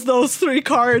assembles those 3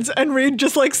 cards, and Reed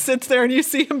just like sits there, and you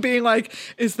see him being like,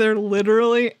 "Is there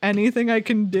literally anything I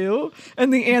can do?"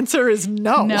 And the answer is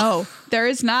no. No, there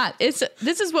is not. This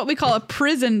is what we call a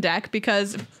prison deck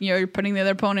because you're putting the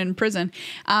other opponent in prison,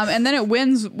 and then it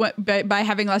wins by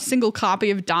having a single copy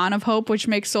of Dawn of Hope, which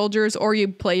makes soldiers, or you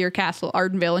play your Castle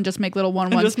Ardenvale and just make little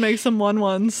 1/1s. And just make some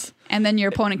 1/1s. And then your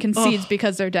opponent concedes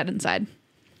because they're dead inside.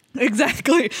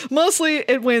 Exactly. Mostly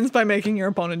it wins by making your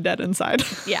opponent dead inside.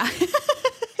 Yeah.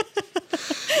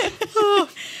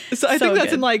 So I think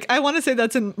that's good. I want to say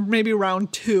that's in maybe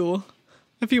round 2.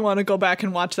 If you want to go back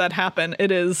and watch that happen, it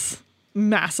is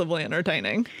massively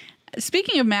entertaining.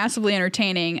 Speaking of massively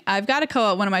entertaining, I've got to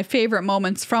call out one of my favorite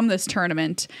moments from this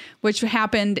tournament, which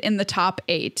happened in the top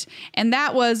 8. And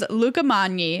that was Luca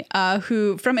Magni,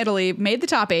 who from Italy made the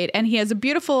top 8. And he has a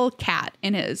beautiful cat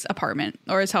in his apartment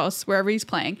or his house, wherever he's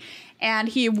playing. And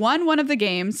he won one of the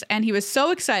games and he was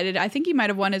so excited. I think he might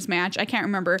have won his match. I can't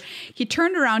remember. He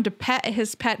turned around to pet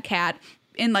his pet cat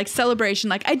in like celebration,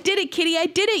 like, "I did it, kitty, I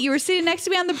did it. You were sitting next to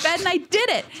me on the bed and I did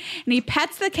it." And he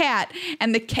pets the cat,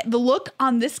 and the look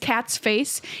on this cat's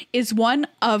face is one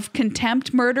of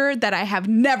contempt murder that I have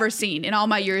never seen in all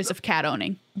my years of cat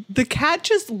owning. The cat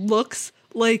just looks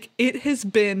like it has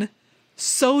been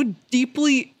so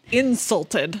deeply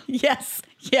insulted. Yes.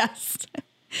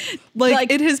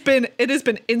 Like it has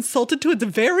been insulted to its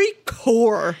very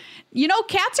core. You know,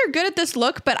 cats are good at this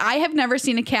look, but I have never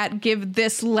seen a cat give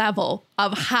this level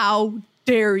of how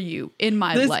dare you in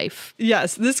my life.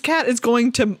 Yes, this cat is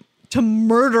going to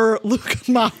murder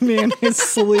Luca Magni in his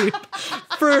sleep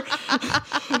for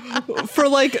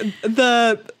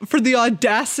the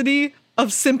audacity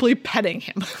of simply petting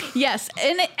him. Yes,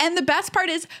 and the best part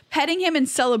is petting him in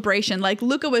celebration. Like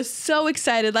Luca was so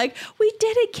excited, like, we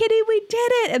did it, kitty, we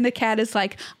did it. And the cat is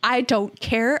like, I don't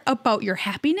care about your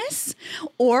happiness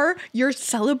or your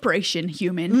celebration,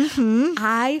 human. Mm-hmm.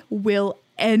 I will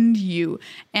end you.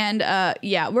 And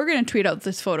yeah, we're gonna tweet out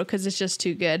this photo because it's just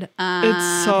too good.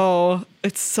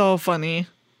 It's so funny.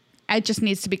 It just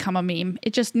needs to become a meme.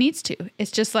 It just needs to.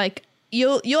 It's just like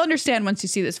you'll understand once you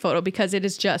see this photo because it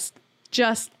is just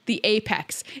the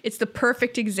apex. It's the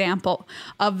perfect example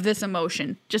of this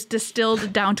emotion, just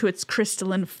distilled down to its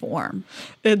crystalline form.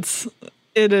 It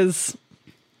is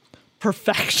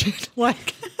perfection.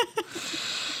 Like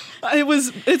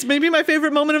it's maybe my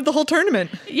favorite moment of the whole tournament.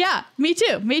 Yeah, me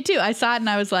too. I saw it and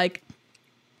I was like,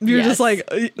 you're just like,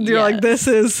 like, this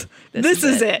is it. This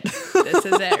is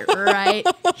it right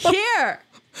here.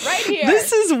 Right here.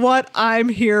 This is what I'm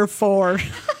here for.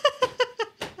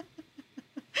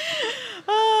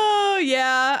 Oh,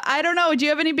 yeah. I don't know. Do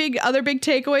you have any other big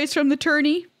takeaways from the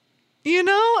tourney? You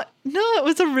know, no, it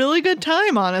was a really good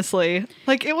time, honestly.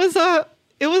 Like it was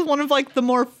one of like the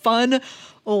more fun,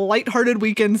 lighthearted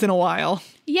weekends in a while.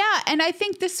 Yeah, and I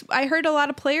think I heard a lot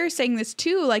of players saying this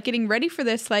too, like getting ready for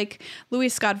this. Like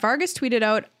Luis Scott Vargas tweeted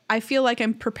out, I feel like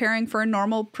I'm preparing for a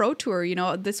normal pro tour. You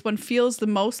know, this one feels the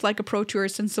most like a pro tour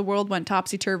since the world went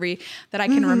topsy-turvy that I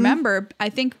can remember. I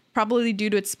think probably due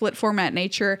to its split format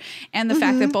nature and the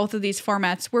fact that both of these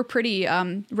formats were pretty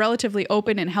relatively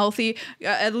open and healthy,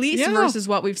 at least versus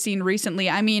what we've seen recently.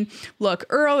 I mean, look,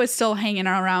 Euro is still hanging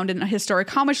around in historic.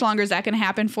 How much longer is that going to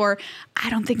happen for? I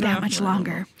don't think that much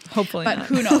longer. Hopefully but not.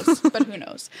 Who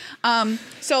knows?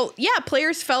 So yeah,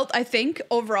 players felt, I think,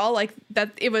 overall like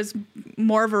that it was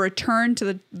more of a return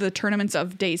to the tournaments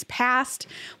of days past,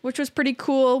 which was pretty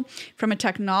cool. From a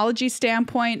technology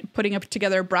standpoint, putting up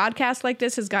together a broadcast like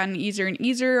this has gotten easier and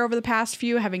easier over the past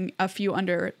few, having a few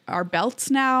under our belts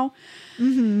now.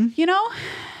 Mm-hmm. You know,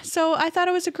 so I thought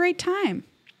it was a great time.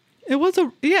 It was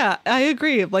I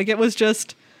agree. Like it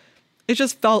just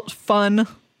felt fun.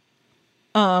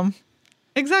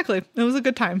 Exactly. It was a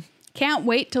good time. Can't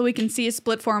wait till we can see a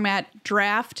split format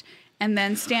draft and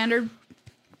then standard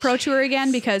pro tour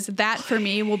again, because that for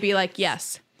me will be like,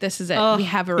 yes, this is it. We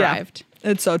have arrived.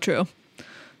 Yeah, it's so true.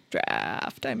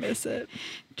 Draft. I miss it.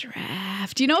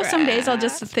 Draft. You know, some days I'll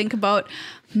just think about,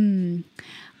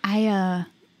 I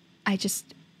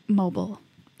just mobile.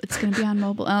 It's going to be on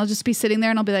mobile. And I'll just be sitting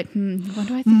there and I'll be like, when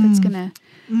do I think that's going to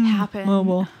happen?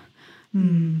 Mobile.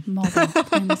 Mobile.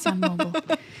 Playing this on mobile.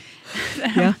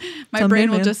 Yeah. My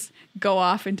brain will just go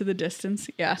off into the distance.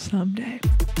 Yeah. Someday.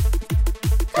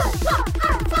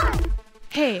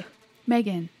 Hey,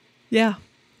 Megan. Yeah.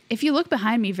 If you look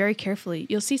behind me very carefully,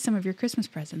 you'll see some of your Christmas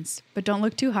presents, but don't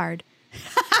look too hard.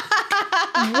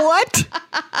 What?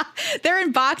 They're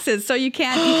in boxes, so you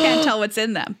can't tell what's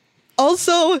in them.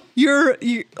 Also,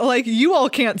 you all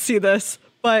can't see this,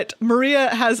 but Maria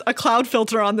has a cloud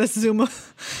filter on this Zoom,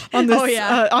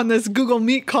 on this Google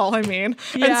Meet call. I mean,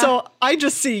 and so I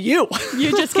just see you.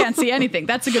 You just can't see anything.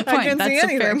 That's a good point. That's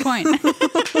a fair point.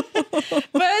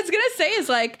 What I was gonna say is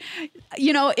like,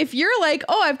 you know, if you're like,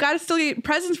 oh, I've got to still get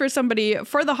presents for somebody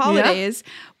for the holidays,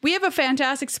 we have a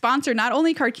fantastic sponsor, not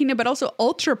only Karkina but also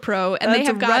Ultra Pro, and they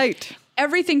have got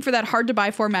everything for that hard to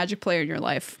buy for Magic player in your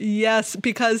life. Yes,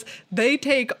 because they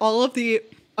take all of the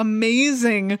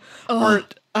amazing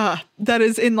art that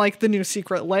is in like the new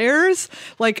secret layers.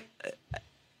 Like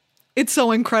it's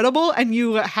so incredible, and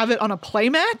you have it on a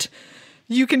playmat.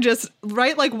 You can just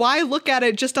like, why look at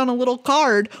it just on a little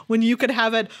card when you could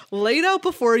have it laid out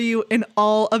before you in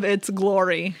all of its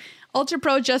glory? Ultra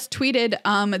Pro just tweeted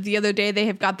the other day they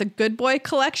have got the Good Boy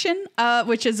collection,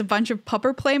 which is a bunch of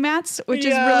pupper playmats, which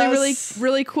is really, really,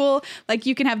 really cool. Like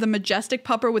you can have the majestic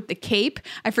pupper with the cape.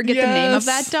 I forget the name of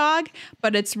that dog,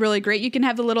 but it's really great. You can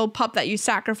have the little pup that you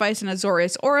sacrifice in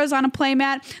Azorius Auras on a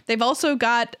playmat. They've also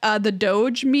got the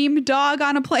Doge meme dog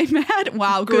on a playmat.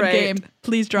 Wow, good game.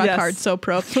 Please draw cards. So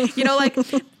pro. You know, like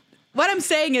what I'm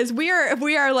saying is we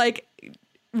are like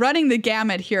running the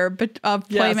gamut here of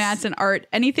playmats and art.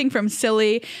 Anything from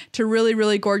silly to really,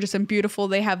 really gorgeous and beautiful.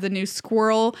 They have the new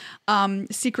squirrel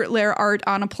secret lair art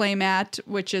on a playmat,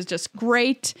 which is just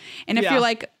great. And if you're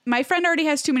like, my friend already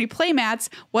has too many playmats,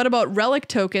 what about relic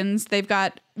tokens? They've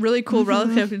got really cool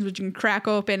relic tokens which you can crack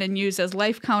open and use as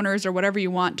life counters or whatever you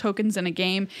want, tokens in a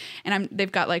game. And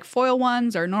they've got like foil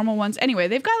ones or normal ones. Anyway,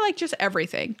 they've got like just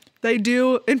everything. They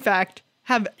do, in fact,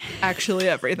 have actually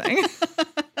everything.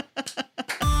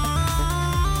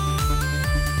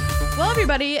 Well,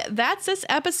 everybody, that's this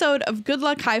episode of Good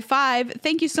Luck High Five.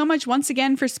 Thank you so much once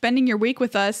again for spending your week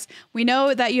with us. We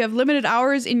know that you have limited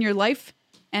hours in your life,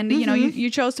 and you know you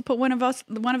chose to put one of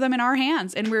them in our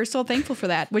hands, and we're so thankful for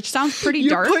that. Which sounds pretty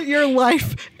dark. You put your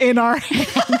life in our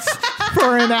hands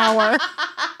for an hour.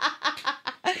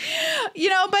 You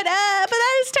know, but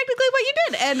that is technically what you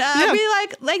did, and we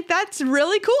like that's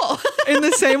really cool. In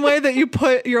the same way that you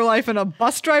put your life in a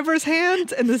bus driver's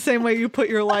hands, in the same way you put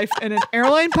your life in an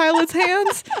airline pilot's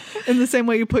hands, in the same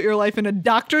way you put your life in a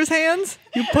doctor's hands,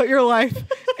 you put your life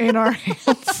in our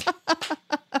hands.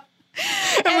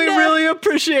 And we really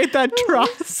appreciate that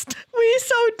trust. We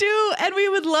so do. And we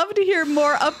would love to hear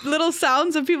more little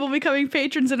sounds of people becoming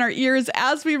patrons in our ears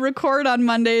as we record on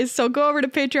Mondays. So go over to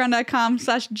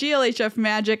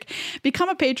patreon.com/GLHFmagic. Become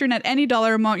a patron at any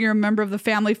dollar amount. You're a member of the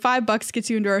family. $5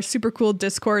 gets you into our super cool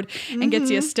Discord and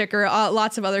gets you a sticker.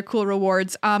 Lots of other cool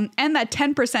rewards. And that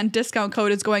 10% discount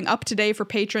code is going up today for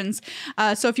patrons.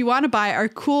 So if you want to buy our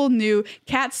cool new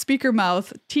cat speaker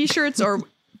mouth t-shirts or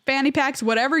fanny packs,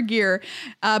 whatever gear,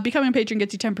 becoming a patron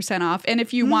gets you 10% off. And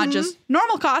if you want just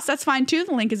normal costs, that's fine too.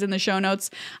 The link is in the show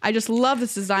notes. I just love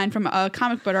this design from a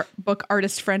comic book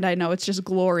artist friend I know. It's just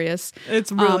glorious.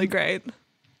 It's really great.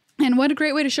 And what a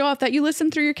great way to show off that you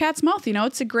listen through your cat's mouth. You know,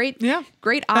 it's a great audio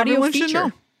Everyone feature. should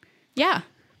know. Yeah.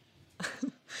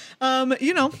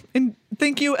 You know, and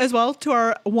thank you as well to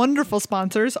our wonderful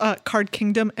sponsors, Card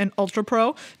Kingdom and Ultra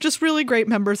Pro. Just really great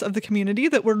members of the community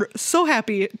that we're so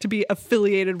happy to be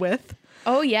affiliated with.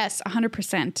 Oh, yes,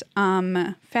 100%.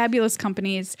 Fabulous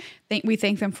companies. We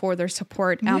thank them for their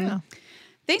support.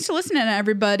 Thanks for listening,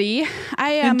 everybody.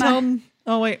 I am.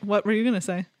 Oh, wait, what were you going to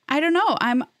say? I don't know.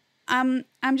 I'm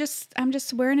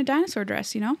just wearing a dinosaur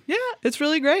dress, you know? Yeah, it's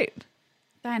really great.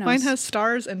 Dinos. Mine has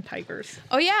stars and tigers.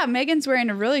 Oh, yeah. Megan's wearing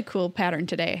a really cool pattern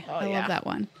today. I love that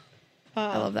one.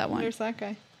 I love that one. There's that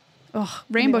guy. Oh,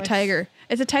 rainbow tiger.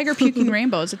 It's a tiger puking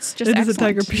rainbows. It's just excellent. It is a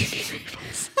tiger puking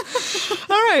rainbows.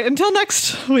 All right. Until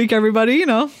next week, everybody, you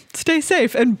know, stay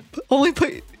safe and only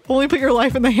put your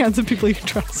life in the hands of people you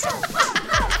trust.